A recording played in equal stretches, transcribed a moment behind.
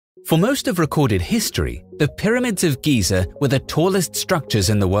For most of recorded history, the pyramids of Giza were the tallest structures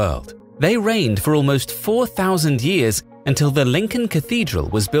in the world. They reigned for almost 4,000 years until the Lincoln Cathedral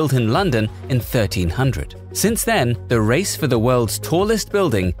was built in London in 1300. Since then, the race for the world's tallest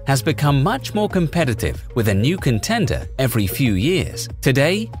building has become much more competitive, with a new contender every few years.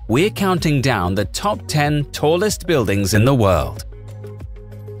 Today, we're counting down the top 10 tallest buildings in the world.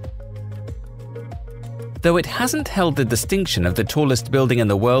 Though it hasn't held the distinction of the tallest building in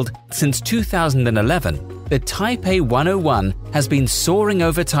the world since 2011, the Taipei 101 has been soaring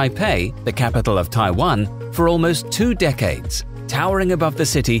over Taipei, the capital of Taiwan, for almost 2 decades. Towering above the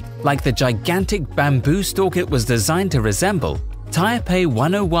city like the gigantic bamboo stalk it was designed to resemble, Taipei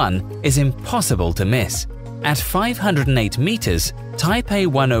 101 is impossible to miss. At 508 meters, Taipei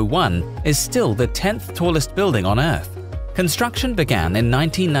 101 is still the 10th tallest building on Earth. Construction began in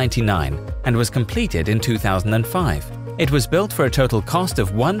 1999 and was completed in 2005. It was built for a total cost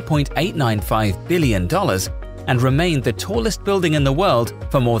of $1.895 billion and remained the tallest building in the world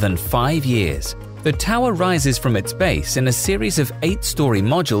for more than 5 years. The tower rises from its base in a series of 8-story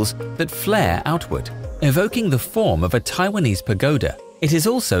modules that flare outward, evoking the form of a Taiwanese pagoda. It is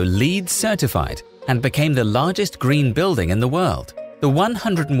also LEED certified and became the largest green building in the world. The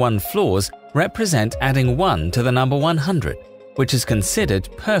 101 floors represent adding 1 to the number 100, which is considered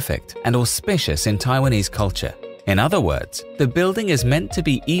perfect and auspicious in Taiwanese culture. In other words, the building is meant to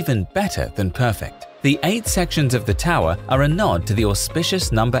be even better than perfect. The 8 sections of the tower are a nod to the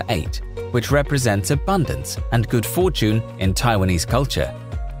auspicious number 8, which represents abundance and good fortune in Taiwanese culture.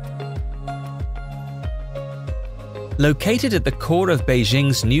 Located at the core of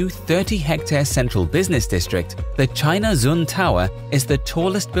Beijing's new 30-hectare central business district, the China Zun Tower is the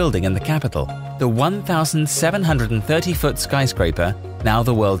tallest building in the capital. The 1,730-foot skyscraper, now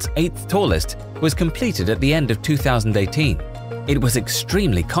the world's 8th tallest, was completed at the end of 2018. It was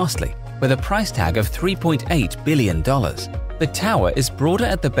extremely costly, with a price tag of $3.8 billion. The tower is broader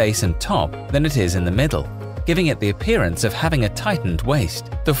at the base and top than it is in the middle, giving it the appearance of having a tightened waist.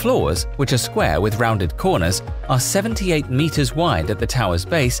 The floors, which are square with rounded corners, are 78 meters wide at the tower's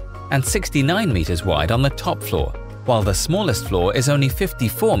base and 69 meters wide on the top floor, while the smallest floor is only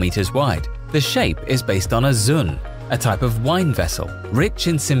 54 meters wide. The shape is based on a zun, a type of wine vessel, rich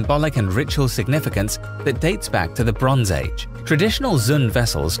in symbolic and ritual significance that dates back to the Bronze Age. Traditional zun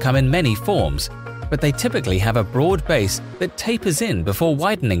vessels come in many forms, but they typically have a broad base that tapers in before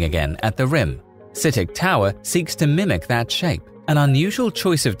widening again at the rim. CITIC Tower seeks to mimic that shape, an unusual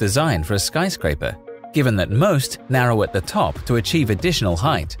choice of design for a skyscraper, given that most narrow at the top to achieve additional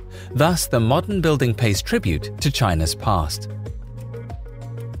height. Thus, the modern building pays tribute to China's past.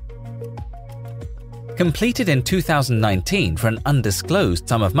 Completed in 2019 for an undisclosed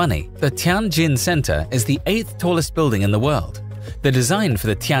sum of money, the Tianjin Center is the 8th tallest building in the world. The design for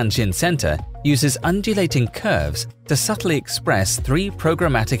the Tianjin Center uses undulating curves to subtly express 3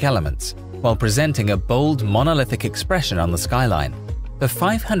 programmatic elements, while presenting a bold monolithic expression on the skyline. The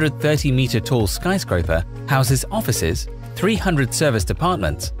 530-meter-tall skyscraper houses offices, 300 service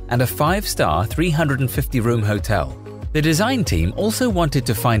departments, and a 5-star 350-room hotel. The design team also wanted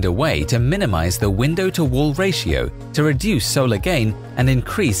to find a way to minimize the window-to-wall ratio to reduce solar gain and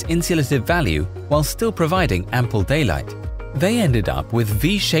increase insulative value while still providing ample daylight. They ended up with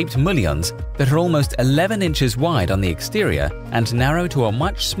V-shaped mullions that are almost 11 inches wide on the exterior and narrow to a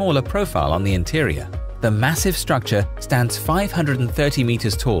much smaller profile on the interior. The massive structure stands 530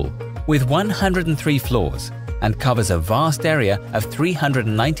 meters tall, with 103 floors, and covers a vast area of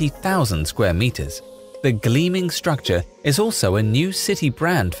 390,000 square meters. The gleaming structure is also a new city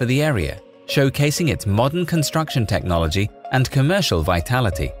brand for the area, showcasing its modern construction technology and commercial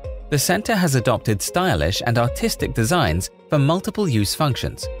vitality. The center has adopted stylish and artistic designs for multiple use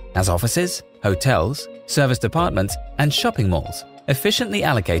functions, as offices, hotels, service departments, and shopping malls, efficiently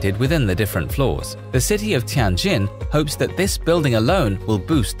allocated within the different floors. The city of Tianjin hopes that this building alone will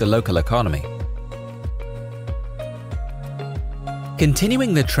boost the local economy.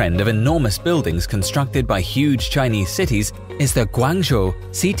 Continuing the trend of enormous buildings constructed by huge Chinese cities is the Guangzhou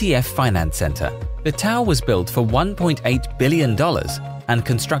CTF Finance Center. The tower was built for $1.8 billion and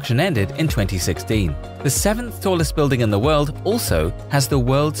construction ended in 2016. The 7th tallest building in the world also has the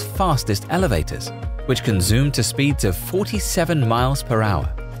world's fastest elevators, which can zoom to speeds of 47 miles per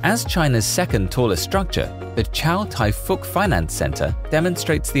hour. As China's 2nd tallest structure, the Chow Tai Fook Finance Center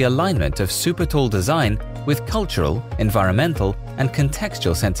demonstrates the alignment of super-tall design with cultural, environmental, and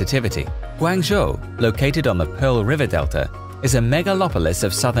contextual sensitivity. Guangzhou, located on the Pearl River Delta, is a megalopolis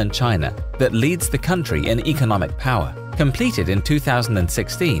of southern China that leads the country in economic power. Completed in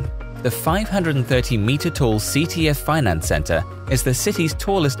 2016, the 530-meter-tall CTF Finance Center is the city's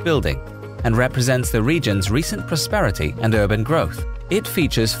tallest building and represents the region's recent prosperity and urban growth. It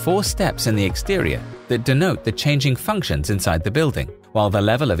features 4 steps in the exterior that denote the changing functions inside the building, while the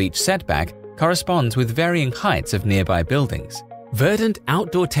level of each setback corresponds with varying heights of nearby buildings. Verdant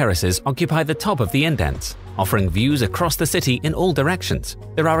outdoor terraces occupy the top of the indents, offering views across the city in all directions.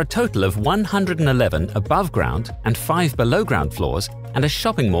 There are a total of 111 above-ground and 5 below-ground floors, and a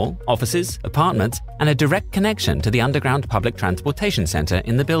shopping mall, offices, apartments, and a direct connection to the underground public transportation center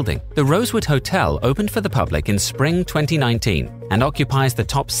in the building. The Rosewood Hotel opened for the public in spring 2019 and occupies the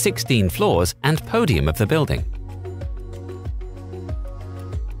top 16 floors and podium of the building.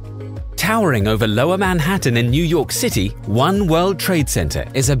 Towering over Lower Manhattan in New York City, One World Trade Center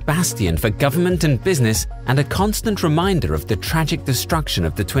is a bastion for government and business and a constant reminder of the tragic destruction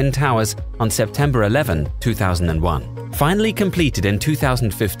of the Twin Towers on September 11, 2001. Finally completed in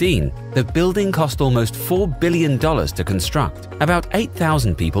 2015, the building cost almost $4 billion to construct. About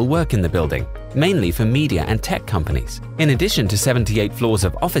 8,000 people work in the building, mainly for media and tech companies. In addition to 78 floors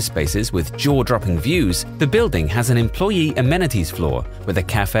of office spaces with jaw-dropping views, the building has an employee amenities floor with a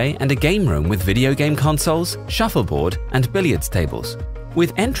cafe and a game room with video game consoles, shuffleboard, and billiards tables.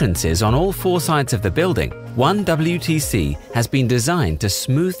 With entrances on all 4 sides of the building, One WTC has been designed to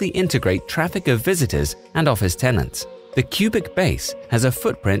smoothly integrate traffic of visitors and office tenants. The cubic base has a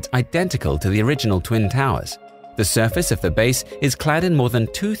footprint identical to the original Twin Towers. The surface of the base is clad in more than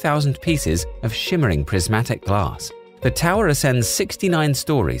 2,000 pieces of shimmering prismatic glass. The tower ascends 69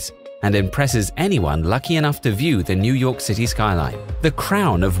 stories and impresses anyone lucky enough to view the New York City skyline. The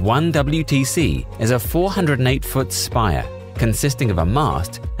crown of One WTC is a 408-foot spire consisting of a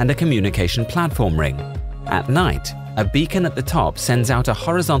mast and a communication platform ring. At night, a beacon at the top sends out a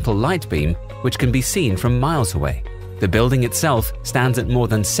horizontal light beam which can be seen from miles away. The building itself stands at more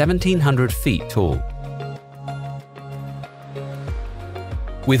than 1,700 feet tall.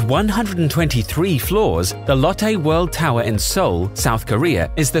 With 123 floors, the Lotte World Tower in Seoul, South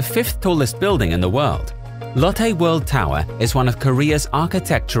Korea is the 5th tallest building in the world. Lotte World Tower is one of Korea's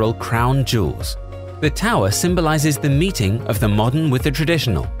architectural crown jewels. The tower symbolizes the meeting of the modern with the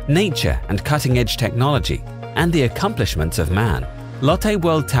traditional, nature and cutting-edge technology, and the accomplishments of man. Lotte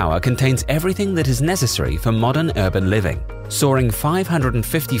World Tower contains everything that is necessary for modern urban living. Soaring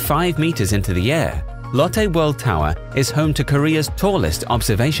 555 meters into the air, Lotte World Tower is home to Korea's tallest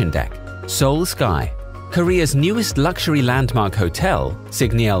observation deck, Seoul Sky. Korea's newest luxury landmark hotel,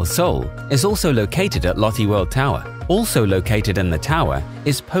 Signiel Seoul, is also located at Lotte World Tower. Also located in the tower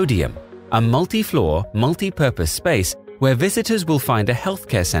is Podium, a multi-floor, multi-purpose space where visitors will find a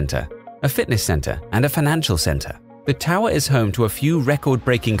healthcare center, a fitness center, and a financial center. The tower is home to a few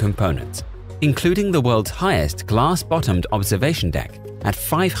record-breaking components, including the world's highest glass-bottomed observation deck at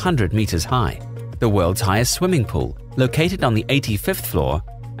 500 meters high, the world's highest swimming pool, located on the 85th floor,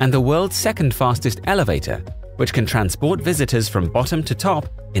 and the world's second fastest elevator, which can transport visitors from bottom to top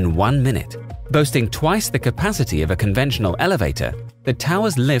in 1 minute. Boasting twice the capacity of a conventional elevator, the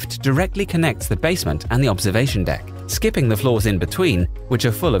tower's lift directly connects the basement and the observation deck, skipping the floors in between, which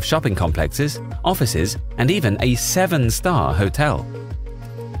are full of shopping complexes, offices, and even a 7-star hotel.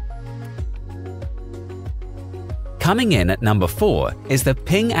 Coming in at number 4 is the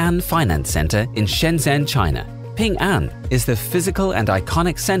Ping An Finance Center in Shenzhen, China. Ping An is the physical and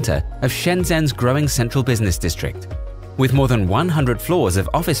iconic center of Shenzhen's growing central business district. With more than 100 floors of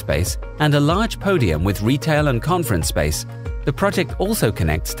office space and a large podium with retail and conference space, the project also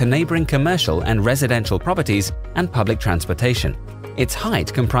connects to neighboring commercial and residential properties and public transportation. Its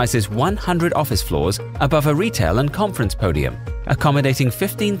height comprises 100 office floors above a retail and conference podium, accommodating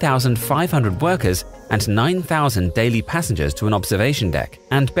 15,500 workers and 9,000 daily passengers to an observation deck.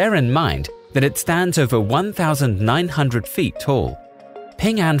 And bear in mind that it stands over 1,900 feet tall.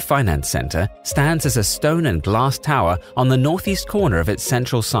 Ping An Finance Center stands as a stone and glass tower on the northeast corner of its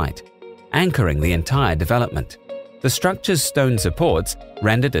central site, anchoring the entire development. The structure's stone supports,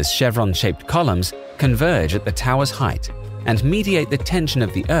 rendered as chevron-shaped columns, converge at the tower's height and mediate the tension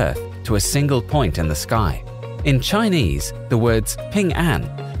of the earth to a single point in the sky. In Chinese, the words Ping An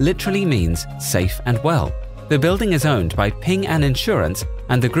literally means safe and well. The building is owned by Ping An Insurance,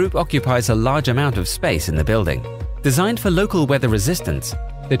 and the group occupies a large amount of space in the building. Designed for local weather resistance,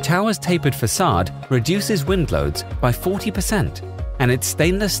 the tower's tapered facade reduces wind loads by 40%, and its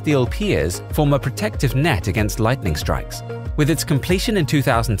stainless steel piers form a protective net against lightning strikes. With its completion in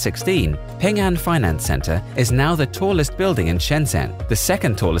 2016, Ping An Finance Center is now the tallest building in Shenzhen, the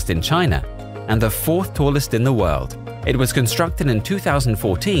second tallest in China, and the 4th tallest in the world. It was constructed in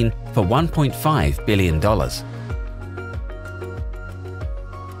 2014 for $1.5 billion.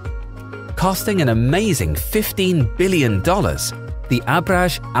 Costing an amazing $15 billion, the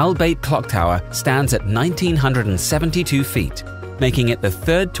Burj Al Bayt clock tower stands at 1,972 feet, making it the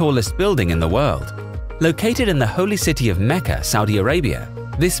third tallest building in the world. Located in the holy city of Mecca, Saudi Arabia,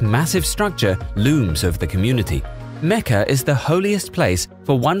 this massive structure looms over the community. Mecca is the holiest place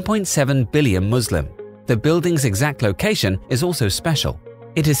for 1.7 billion Muslims. The building's exact location is also special.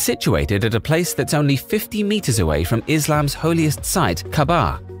 It is situated at a place that's only 50 meters away from Islam's holiest site,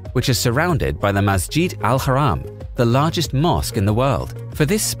 Kaaba, which is surrounded by the Masjid al-Haram, the largest mosque in the world. For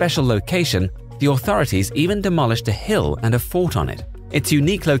this special location, the authorities even demolished a hill and a fort on it. Its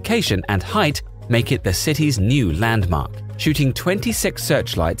unique location and height make it the city's new landmark, shooting 26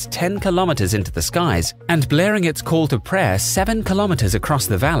 searchlights 10 kilometers into the skies and blaring its call to prayer 7 kilometers across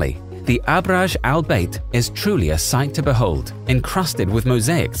the valley. The Burj Al Bayt is truly a sight to behold. Encrusted with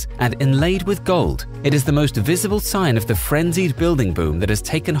mosaics and inlaid with gold, it is the most visible sign of the frenzied building boom that has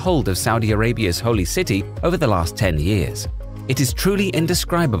taken hold of Saudi Arabia's holy city over the last 10 years. It is truly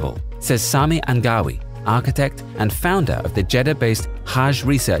indescribable, says Sami Angawi, architect and founder of the Jeddah-based Hajj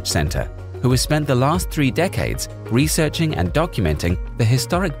Research Center, who has spent the last 3 decades researching and documenting the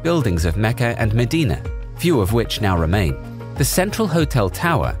historic buildings of Mecca and Medina, few of which now remain. The Central Hotel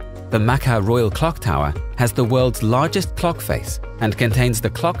Tower, the Makkah Royal Clock Tower, has the world's largest clock face and contains the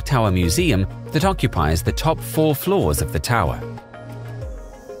Clock Tower Museum that occupies the top 4 floors of the tower.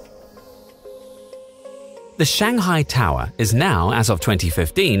 The Shanghai Tower is now, as of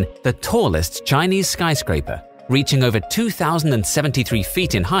 2015, the tallest Chinese skyscraper, reaching over 2,073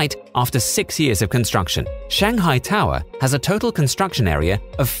 feet in height after 6 years of construction. Shanghai Tower has a total construction area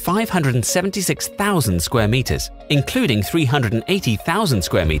of 576,000 square meters, including 380,000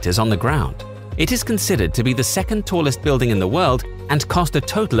 square meters on the ground. It is considered to be the second tallest building in the world and cost a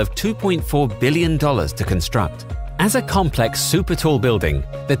total of $2.4 billion to construct. As a complex super tall building,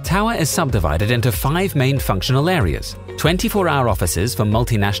 the tower is subdivided into 5 main functional areas: 24-hour offices for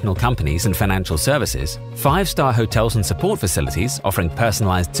multinational companies and financial services, 5-star hotels and support facilities offering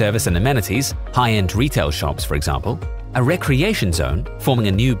personalized service and amenities, high-end retail shops for example, a recreation zone forming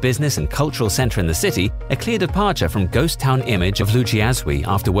a new business and cultural center in the city, a clear departure from ghost town image of Lujiazui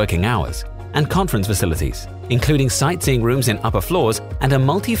after working hours, and conference facilities, including sightseeing rooms in upper floors and a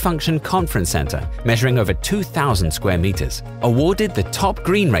multi-function conference center measuring over 2,000 square meters. Awarded the top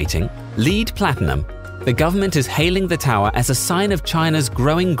green rating, LEED Platinum, the government is hailing the tower as a sign of China's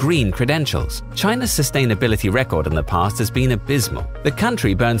growing green credentials. China's sustainability record in the past has been abysmal. The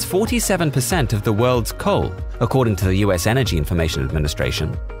country burns 47% of the world's coal, according to the US Energy Information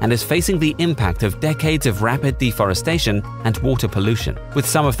Administration, and is facing the impact of decades of rapid deforestation and water pollution. With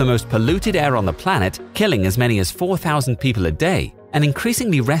some of the most polluted air on the planet killing as many as 4,000 people a day, an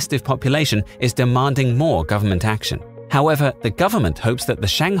increasingly restive population is demanding more government action. However, the government hopes that the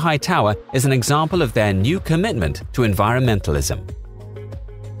Shanghai Tower is an example of their new commitment to environmentalism.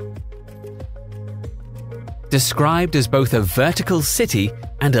 Described as both a vertical city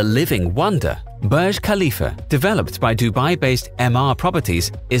and a living wonder, Burj Khalifa, developed by Dubai-based MR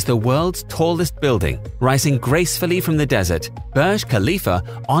Properties, is the world's tallest building. Rising gracefully from the desert, Burj Khalifa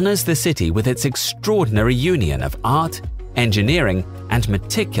honors the city with its extraordinary union of art, engineering, and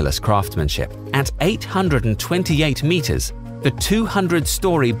meticulous craftsmanship. At 828 meters, the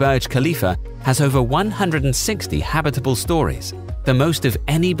 200-story Burj Khalifa has over 160 habitable stories, the most of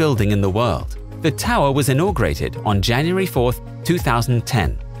any building in the world. The tower was inaugurated on January 4,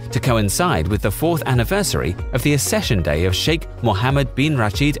 2010, to coincide with the 4th anniversary of the accession day of Sheikh Mohammed bin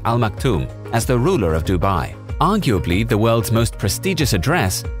Rashid Al Maktoum as the ruler of Dubai. Arguably the world's most prestigious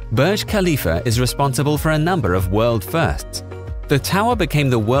address, Burj Khalifa is responsible for a number of world firsts. The tower became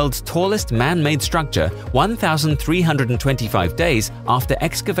the world's tallest man-made structure 1,325 days after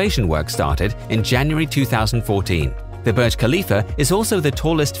excavation work started in January 2014. The Burj Khalifa is also the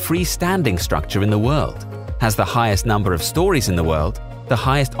tallest freestanding structure in the world, has the highest number of stories in the world, the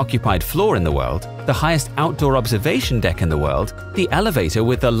highest occupied floor in the world, the highest outdoor observation deck in the world, the elevator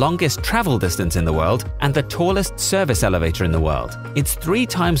with the longest travel distance in the world, and the tallest service elevator in the world. It's 3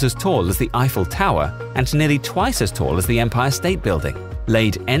 times as tall as the Eiffel Tower and nearly twice as tall as the Empire State Building.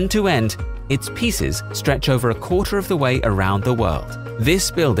 Laid end to end, its pieces stretch over a quarter of the way around the world. This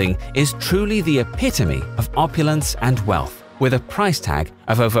building is truly the epitome of opulence and wealth, with a price tag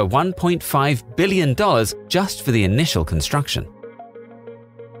of over $1.5 billion just for the initial construction.